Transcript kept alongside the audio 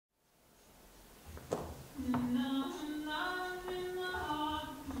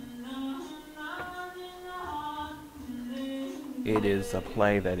It is a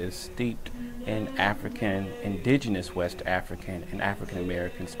play that is steeped in African, indigenous West African, and African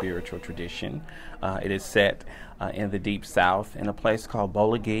American spiritual tradition. It is set in the Deep South in a place called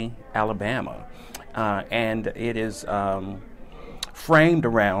Bologee, Alabama. And it is framed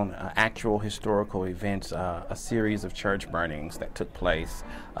around actual historical events, a series of church burnings that took place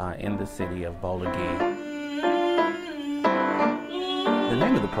in the city of Bologee. The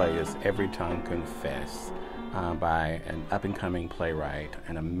name of the play is Every Tongue Confess, by an up-and-coming playwright,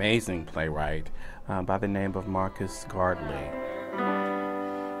 an amazing playwright by the name of Marcus Gardley.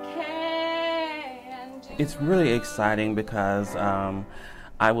 It's really exciting because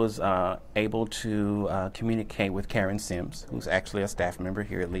I was able to communicate with Karen Sims, who's actually a staff member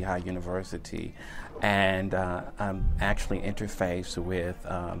here at Lehigh University, and actually interfaced with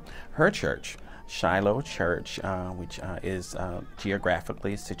her church, Shiloh Church, which is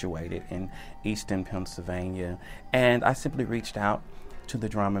geographically situated in Easton, Pennsylvania. And I simply reached out to the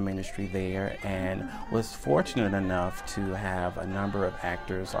drama ministry there and was fortunate enough to have a number of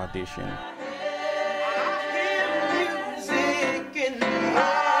actors audition.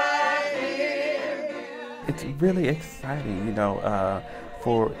 It's really exciting, you know,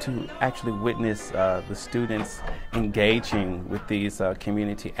 to actually witness the students engaging with these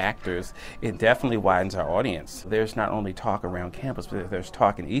community actors. It definitely widens our audience. There's not only talk around campus, but there's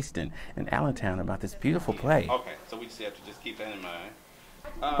talk in Easton and Allentown about this beautiful play. Okay, so we just have to just keep that in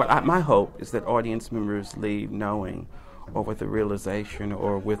mind. My hope is that audience members leave knowing, or with the realization,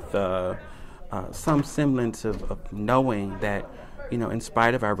 or with some semblance of knowing that, you know, in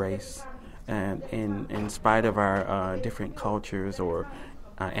spite of our race, and in spite of our different cultures or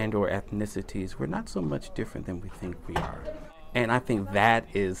ethnicities, we're not so much different than we think we are. And I think that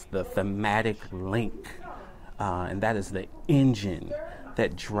is the thematic link, and that is the engine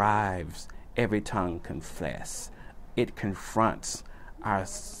that drives Every Tongue Confess. It confronts our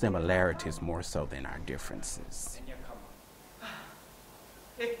similarities more so than our differences.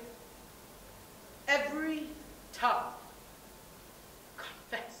 Every tongue